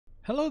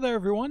Hello there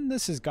everyone,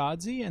 this is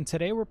Godzy, and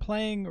today we're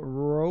playing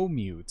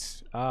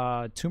Romut.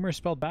 Tumor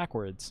spelled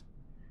backwards.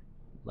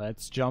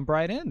 Let's jump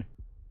right in.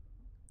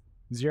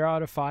 0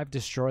 out of 5,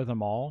 destroy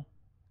them all.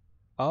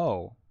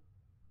 Oh.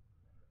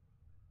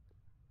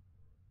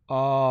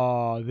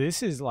 Oh,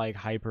 this is like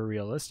hyper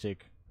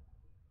realistic.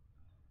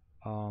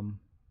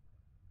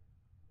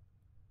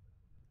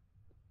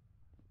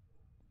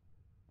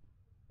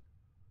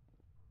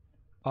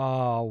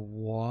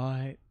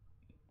 What?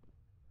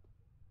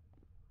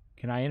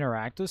 Can I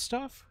interact with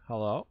stuff?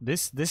 Hello?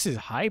 This is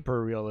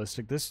hyper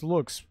realistic. This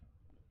looks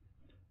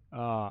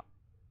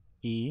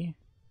E.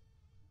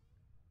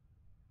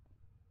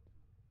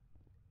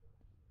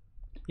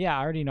 Yeah,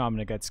 I already know I'm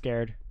gonna get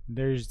scared.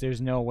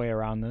 There's no way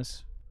around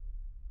this.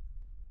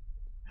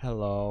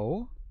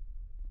 Hello?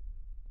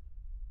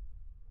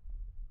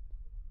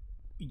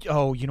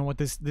 Oh, you know what?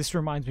 This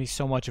reminds me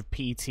so much of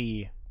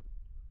PT.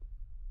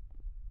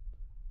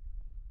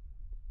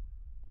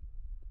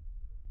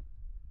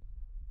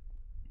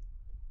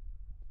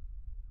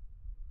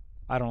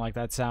 I don't like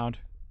that sound.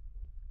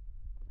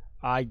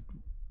 I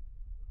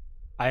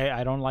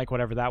don't like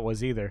whatever that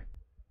was either.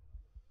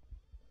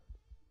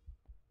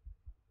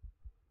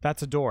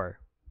 That's a door.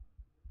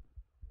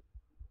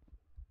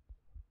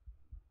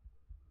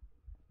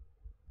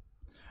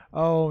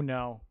 Oh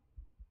no.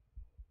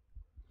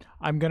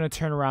 I'm gonna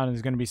turn around and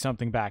there's gonna be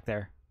something back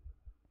there.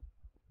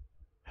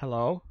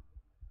 Hello?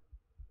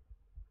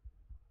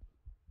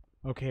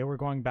 Okay, we're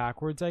going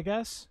backwards, I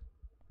guess.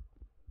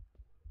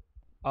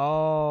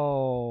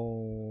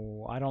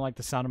 Oh, I don't like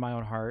the sound of my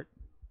own heart.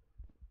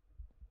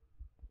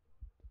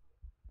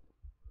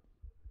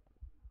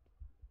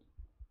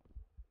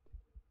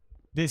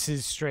 This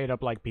is straight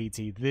up like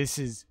PT. This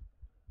is...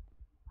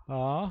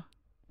 What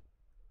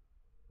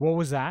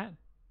was that?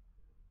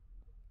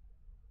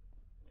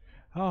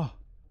 Oh,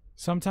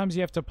 sometimes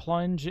you have to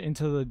plunge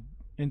into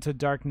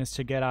darkness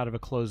to get out of a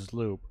closed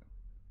loop.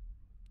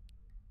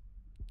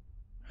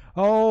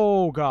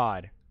 Oh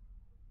God.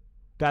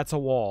 That's a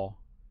wall.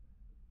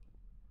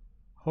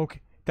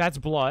 Okay, that's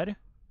blood.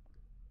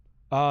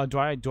 Do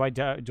I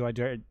dare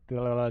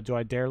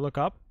look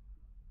up?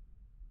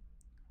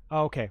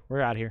 Oh, okay,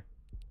 we're out here.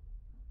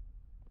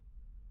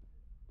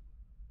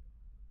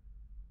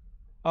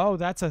 Oh,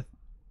 that's a...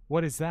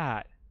 What is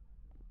that?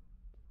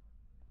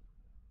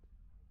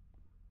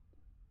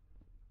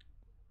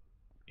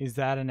 Is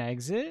that an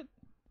exit?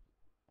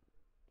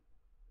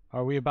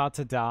 Are we about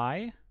to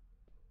die?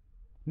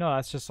 No,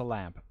 that's just a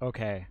lamp.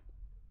 Okay.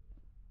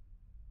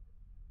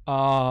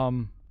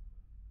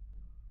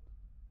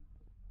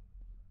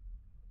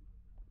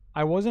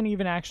 I wasn't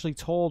even actually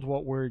told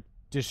what we're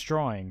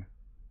destroying.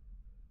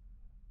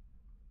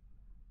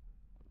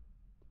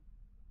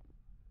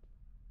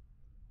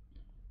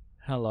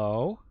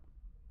 Hello?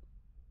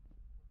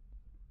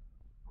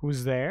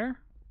 Who's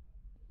there?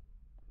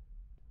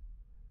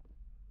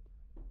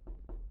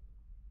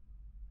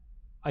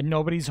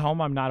 Nobody's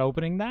home. I'm not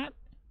opening that?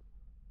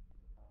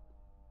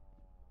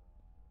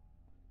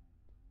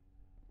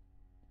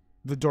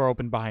 The door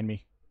opened behind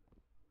me.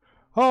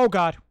 Oh,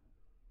 God.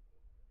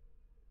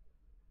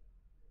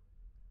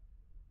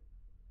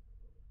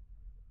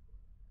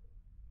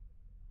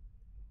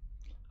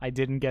 I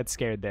didn't get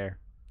scared there.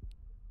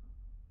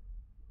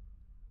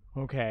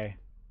 Okay.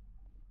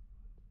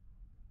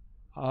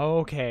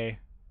 Okay.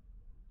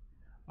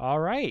 All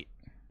right.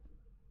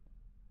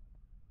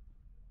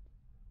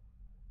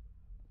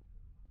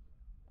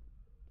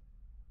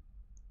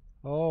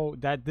 Oh,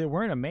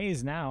 we're in a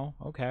maze now.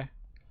 Okay.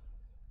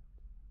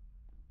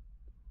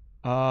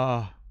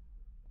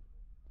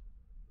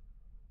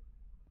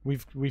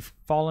 We've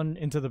fallen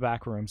into the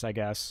back rooms, I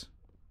guess.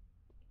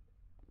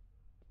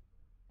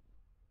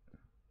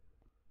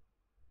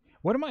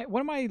 What am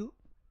I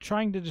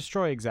trying to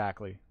destroy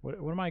exactly? What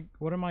am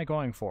I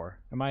going for?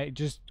 Am I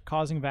just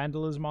causing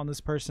vandalism on this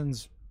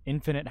person's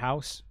infinite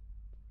house?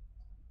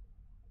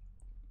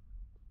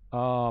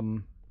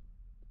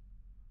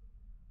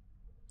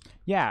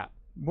 Yeah.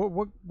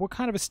 What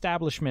kind of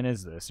establishment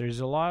is this? There's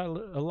a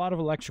lot of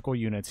electrical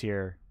units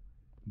here,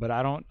 but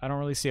I don't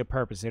really see a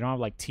purpose. They don't have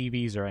like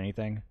TVs or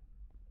anything.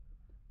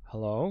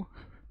 Hello?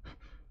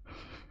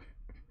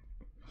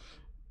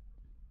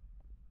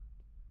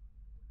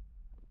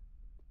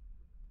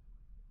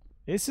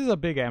 This is a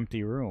big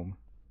empty room.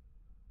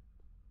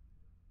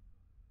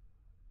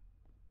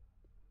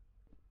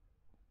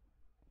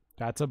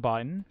 That's a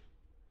button.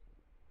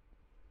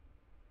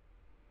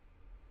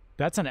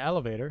 That's an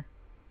elevator.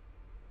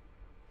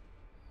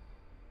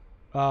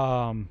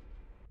 Hello?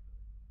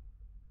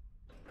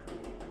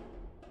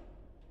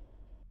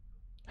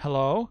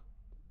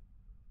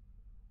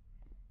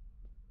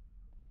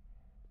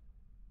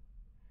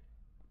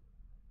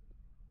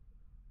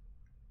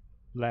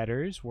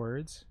 Letters,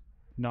 words,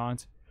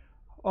 nonsense.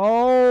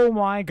 Oh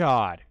my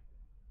God.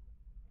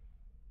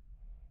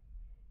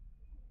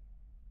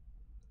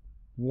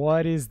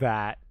 What is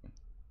that?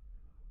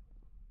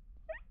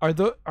 Are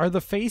the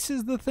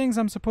faces the things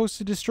I'm supposed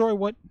to destroy?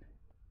 What?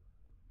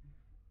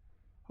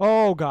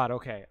 Oh God,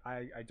 okay.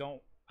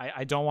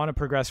 I don't want to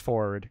progress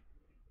forward.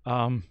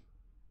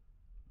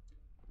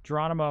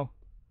 Geronimo.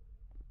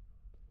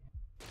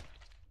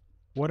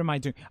 What am I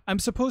doing? I'm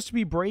supposed to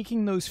be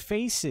breaking those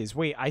faces.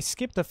 Wait, I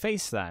skipped the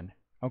face then.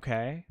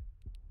 Okay.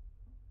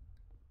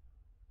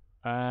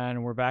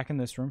 And we're back in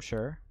this room,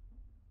 sure.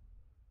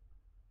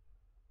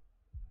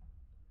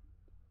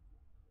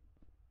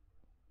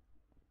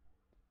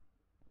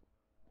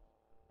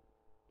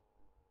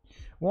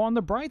 Well, on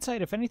the bright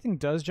side, if anything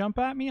does jump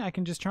at me, I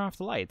can just turn off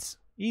the lights.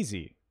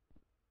 Easy.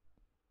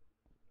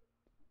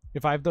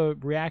 If I have the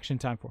reaction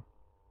time for.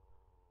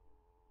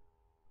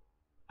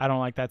 I don't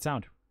like that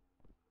sound.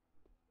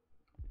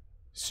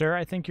 Sir,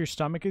 I think your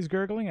stomach is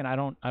gurgling and I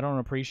don't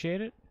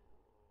appreciate it.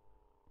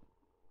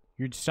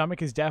 Your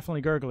stomach is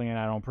definitely gurgling and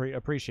I don't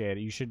appreciate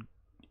it. You should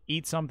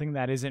eat something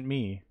that isn't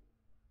me.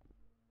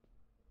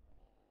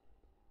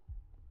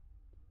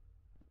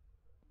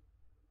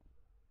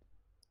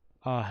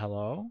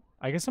 Hello?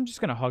 I guess I'm just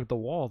gonna hug the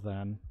wall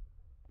then.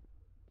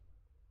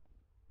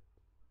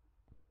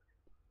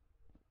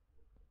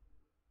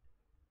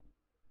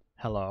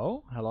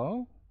 Hello?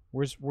 Hello?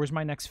 Where's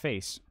my next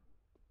face?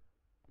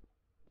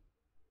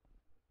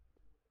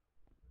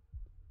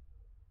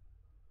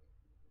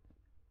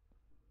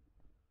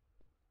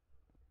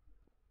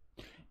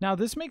 Now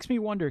this makes me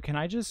wonder, can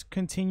I just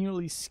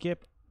continually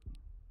skip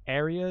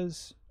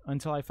areas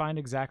until I find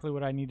exactly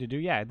what I need to do?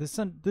 Yeah, this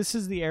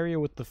is the area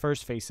with the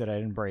first face that I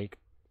didn't break.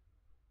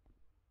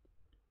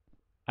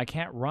 I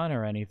can't run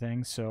or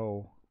anything,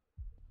 so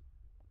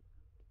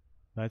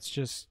let's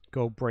just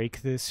go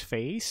break this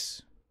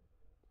face.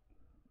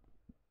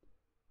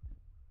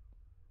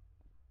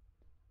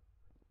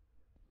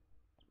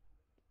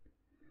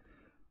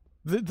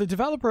 The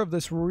developer of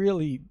this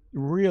really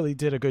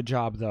did a good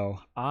job,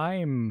 though.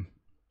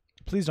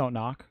 Please don't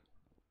knock.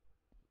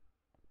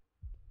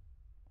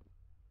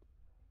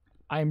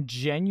 I'm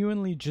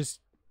genuinely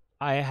just...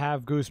 I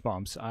have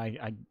goosebumps.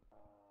 I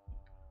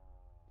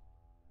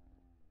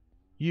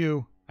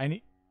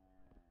need...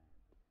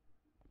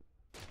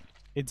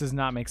 It does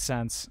not make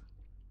sense.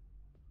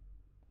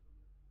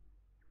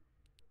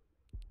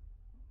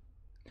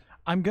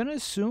 I'm gonna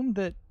assume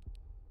that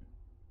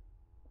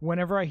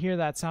whenever I hear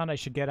that sound, I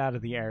should get out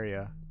of the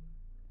area.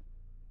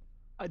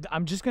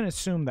 I'm just gonna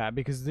assume that,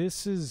 because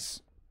this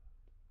is...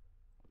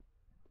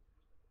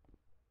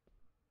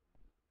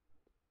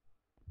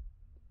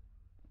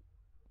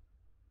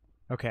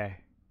 Okay.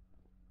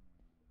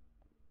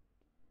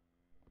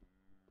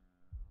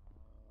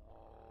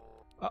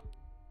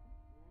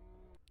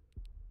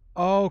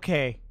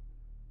 Okay.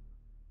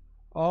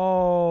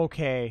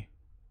 Okay.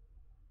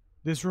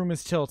 This room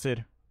is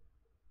tilted.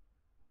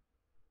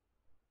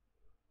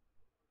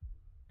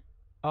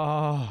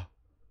 Oh.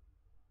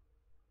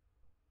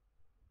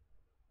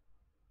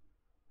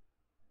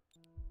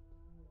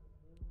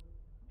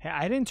 Hey,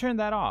 I didn't turn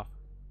that off.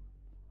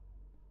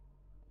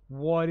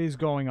 What is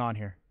going on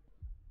here?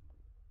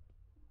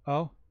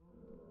 Oh.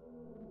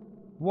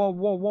 Whoa,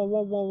 whoa, whoa,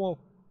 whoa, whoa, whoa.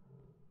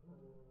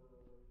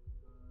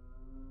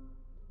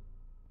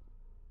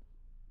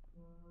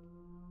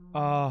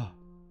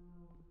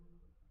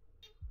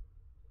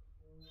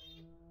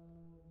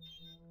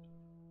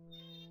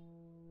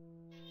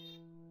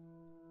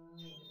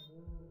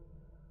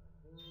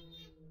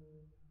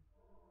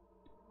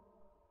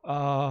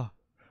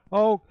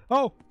 Oh,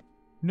 oh.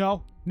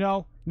 No,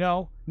 no,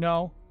 no,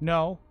 no,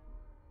 no.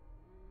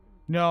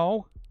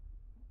 No.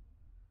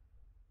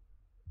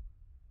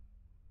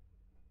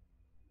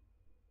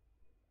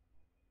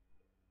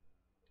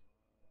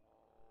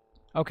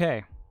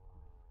 Okay.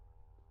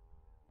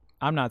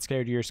 I'm not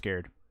scared, you're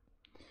scared.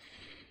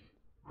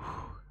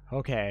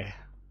 Okay.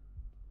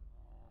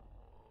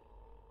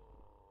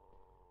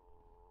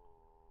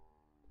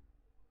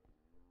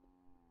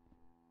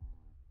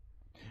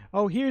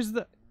 Oh, here's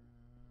the...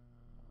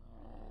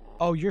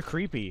 Oh, you're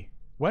creepy.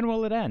 When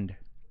will it end?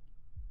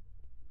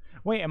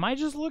 Wait, am I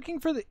just looking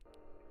for the...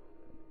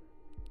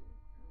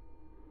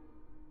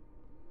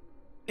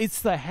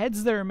 It's the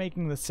heads that are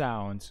making the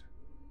sounds.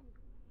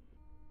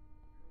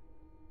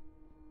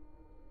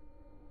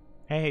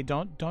 Hey,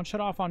 don't shut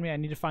off on me. I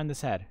need to find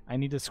this head. I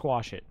need to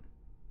squash it.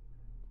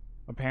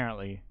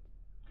 Apparently.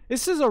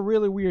 This is a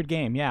really weird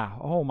game, yeah.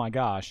 Oh my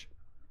gosh.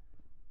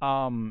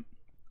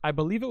 I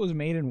believe it was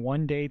made in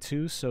one day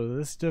too, so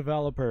this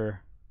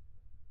developer...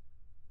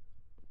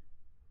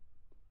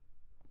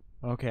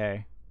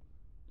 Okay.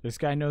 This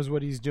guy knows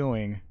what he's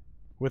doing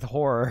with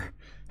horror.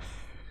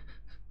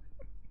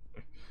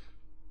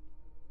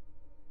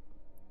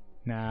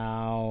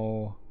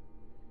 Now...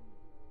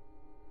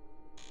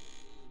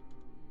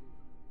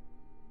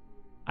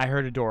 I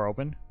heard a door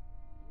open.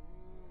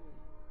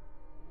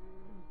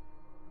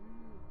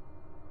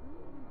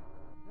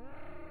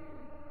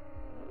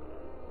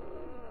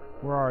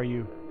 Where are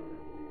you?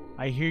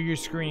 I hear your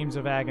screams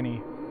of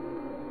agony.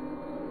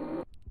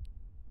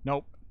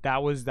 Nope,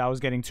 that was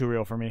getting too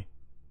real for me.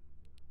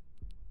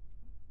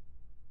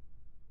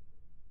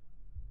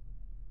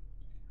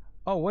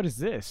 Oh, what is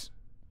this?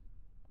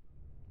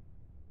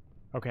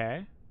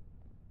 Okay.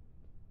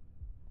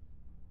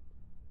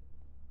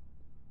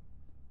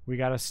 We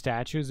got a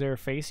statue. Is there a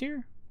face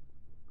here?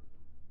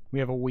 We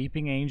have a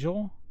weeping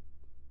angel.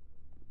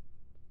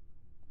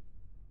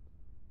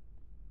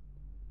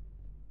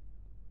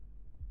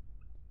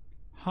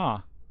 Huh.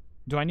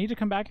 Do I need to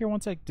come back here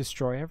once I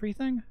destroy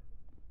everything?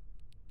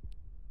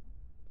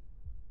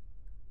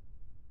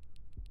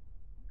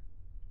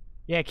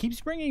 Yeah, it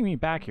keeps bringing me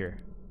back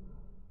here.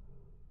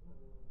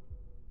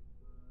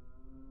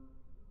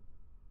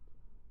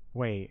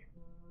 Wait.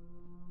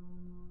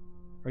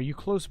 Are you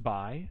close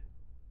by?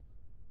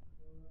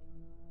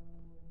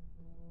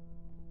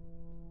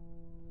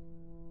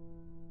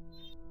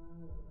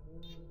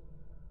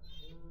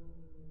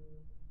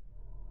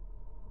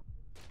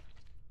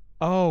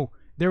 Oh,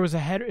 there was a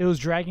head. It was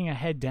dragging a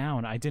head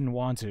down. I didn't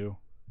want to.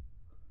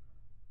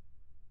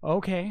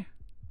 Okay.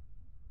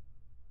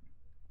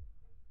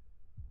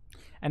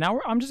 And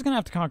now I'm just gonna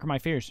have to conquer my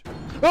fears.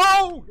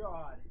 Oh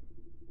God!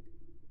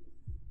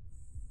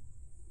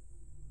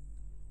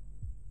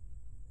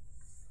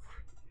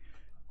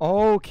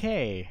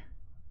 Okay.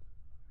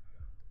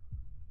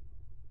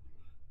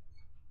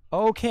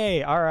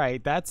 Okay. All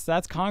right.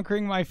 That's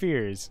conquering my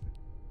fears.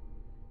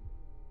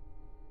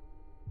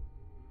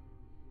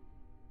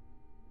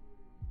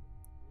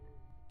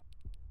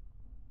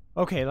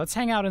 Okay, let's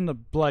hang out in the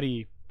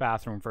bloody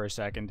bathroom for a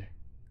second.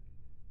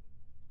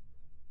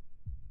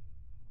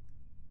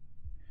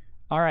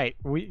 All right,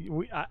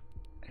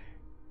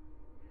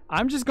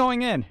 I'm just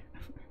going in.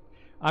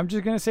 I'm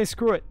just gonna say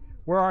screw it.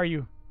 Where are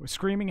you?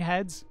 Screaming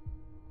heads?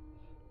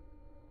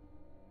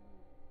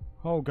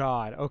 Oh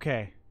God.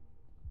 Okay.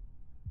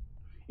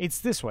 It's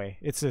this way.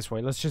 It's this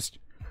way. Let's just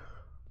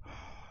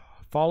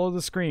follow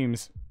the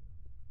screams.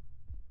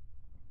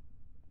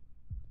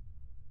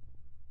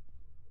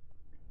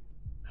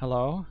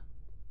 Hello?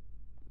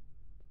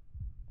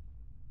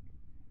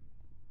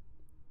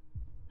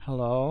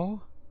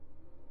 Hello?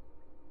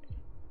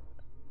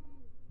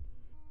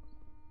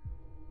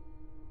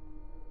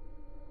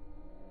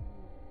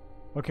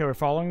 Okay, we're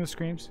following the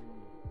screams.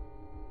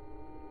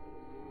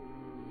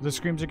 The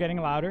screams are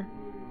getting louder.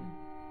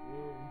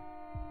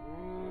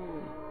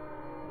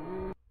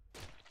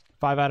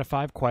 5 out of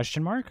 5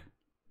 question mark?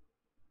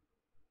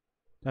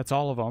 That's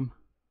all of them.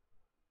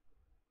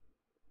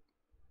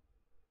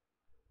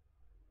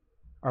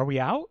 Are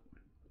we out?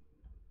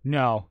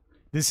 No.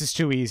 This is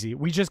too easy.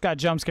 We just got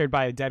jump scared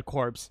by a dead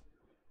corpse.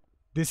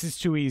 This is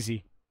too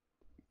easy.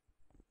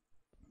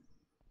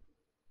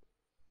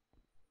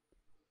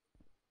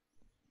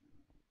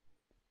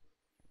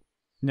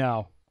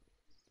 No.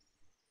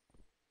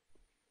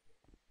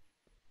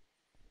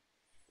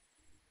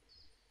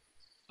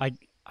 I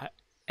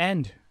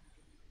end.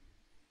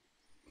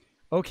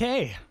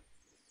 Okay.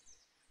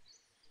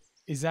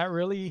 Is that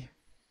really...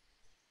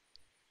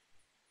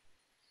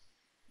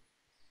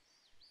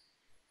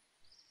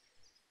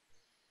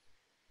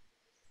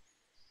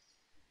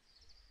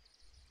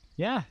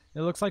 Yeah,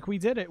 it looks like we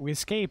did it. We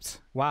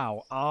escaped.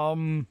 Wow.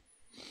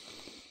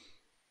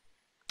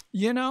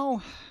 You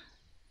know,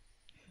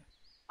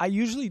 I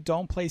usually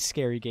don't play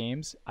scary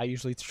games. I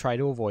usually try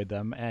to avoid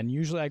them. And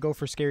usually I go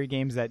for scary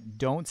games that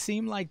don't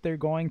seem like they're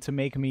going to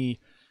make me,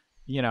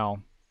 you know,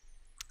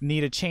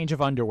 need a change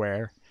of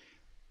underwear.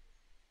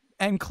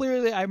 And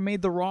clearly I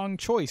made the wrong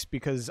choice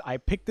because I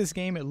picked this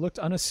game. It looked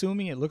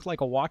unassuming. It looked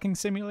like a walking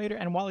simulator.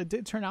 And while it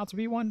did turn out to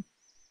be one,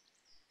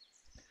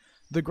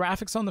 the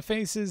graphics on the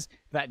faces,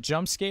 that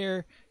jump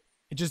scare,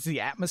 just the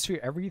atmosphere,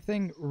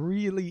 everything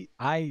really,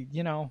 I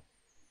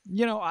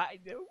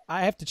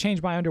have to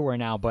change my underwear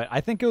now, but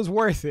I think it was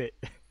worth it.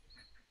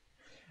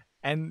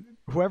 And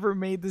whoever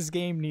made this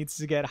game needs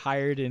to get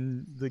hired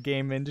in the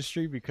game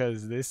industry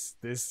because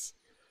this,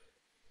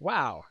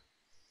 wow.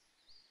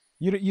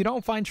 You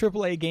don't find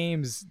AAA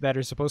games that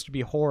are supposed to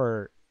be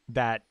horror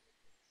that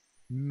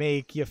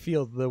make you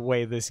feel the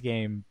way this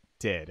game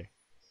did.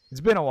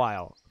 It's been a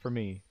while for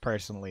me,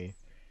 personally.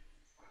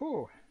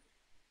 Whew.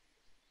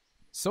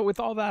 So with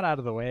all that out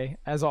of the way,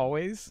 as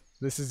always,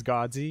 this is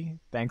Godsy.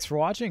 Thanks for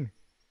watching.